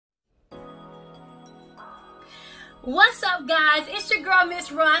What's up, guys? It's your girl,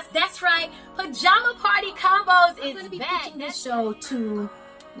 Miss Ross. That's right. Pajama Party Combos is back. This show to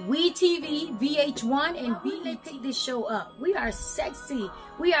WeTV, VH1, and we pick this show up. We are sexy,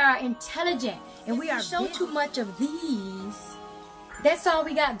 we are intelligent, and we are show too much of these. That's all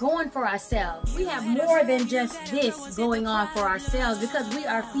we got going for ourselves. We have more than just this going on for ourselves because we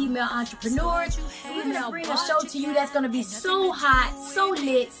are female entrepreneurs. We're going to bring a show to you that's going to be so hot, so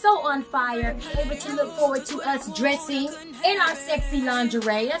lit, so on fire. Able to look forward to us dressing in our sexy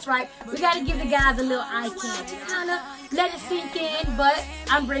lingerie. That's right. We got to give the guys a little eye candy. Kind of let it sink in, but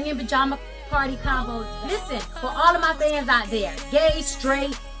I'm bringing Pajama Party Combos. Listen, for all of my fans out there, gay,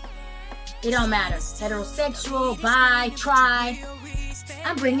 straight, it don't matter. Heterosexual, bi, tri.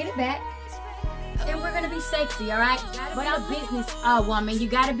 I'm bringing it back, and we're gonna be sexy, all right? But our business woman, you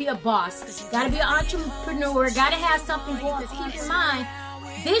gotta be a boss, gotta be an entrepreneur, gotta have something going. Keep in mind,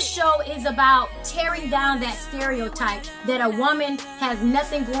 this show is about tearing down that stereotype that a woman has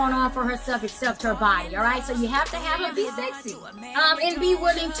nothing going on for herself except her body, all right? So you have to have her be sexy, and be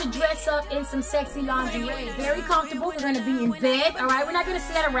willing to dress up in some sexy lingerie. Very comfortable. We're gonna be in bed, all right? We're not gonna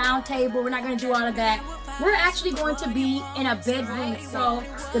sit at a round table. We're not gonna do all of that. We're actually going to be in a bedroom, so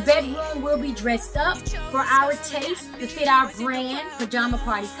the bedroom will be dressed up for our taste to fit our brand, Pajama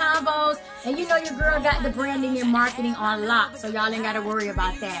Party Combos. And you know your girl got the branding and marketing on lock, so y'all ain't got to worry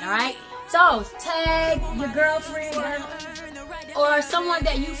about that, all right? So tag your girlfriend or someone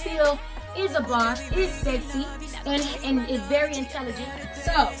that you feel is a boss, is sexy, and is very intelligent.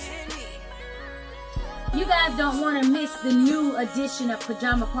 So you guys don't want to miss the new edition of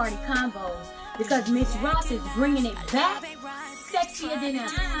Pajama Party Combos, because Miss Ross is bringing it back, sexier than ever.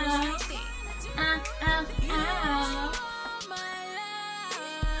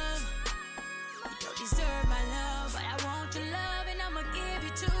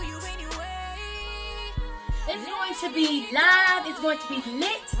 It's going to be live, it's going to be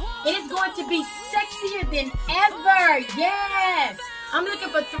lit, and it's going to be sexier than ever. Yes! I'm looking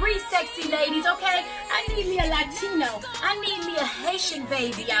for 3 sexy ladies, okay? I need me a Latino. I need me a Haitian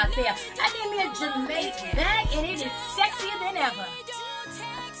baby out there. I need me a Jamaican bag, and it is sexier than ever.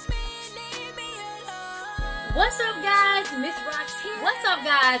 What's up, guys? Miss Ross here. What's up,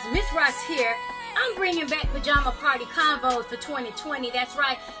 guys? Miss Ross here. I'm bringing back Pajama Party Combos for 2020. That's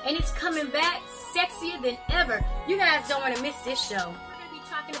right. And it's coming back sexier than ever. You guys don't want to miss this show.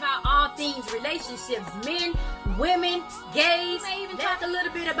 Talking about all things relationships, men, women, gays. I even talk a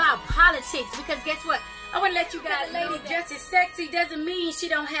little bit about politics, because guess what? I want to let you guys know, lady just as sexy doesn't mean she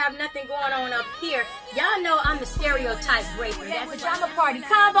don't have nothing going on up here. Y'all know I'm the stereotype breaker. That's Pajama Party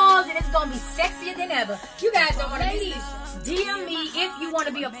Combos, and it's gonna be sexier than ever. You guys don't want to miss this. DM me if you want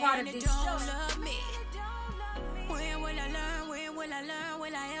to be a part of this show. When will I learn? When will I learn?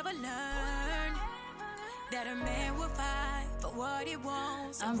 Will I ever learn that a man will fight for what he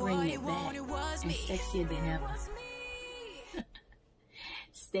wants? I'm bringing it back and sexier than ever.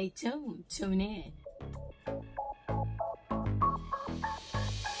 Stay tuned. Tune in.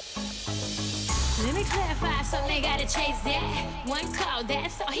 Let me clarify something, they gotta chase that. One call,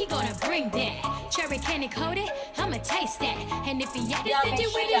 that's all he gonna bring that. Cherry candy coated, I'ma taste that. And if he ain't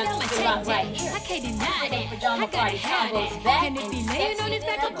you with it, I'ma take that. I can't deny that, I gotta have that. And if he laying on his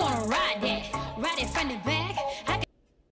back, I'm gonna ride that. Ride it from the back,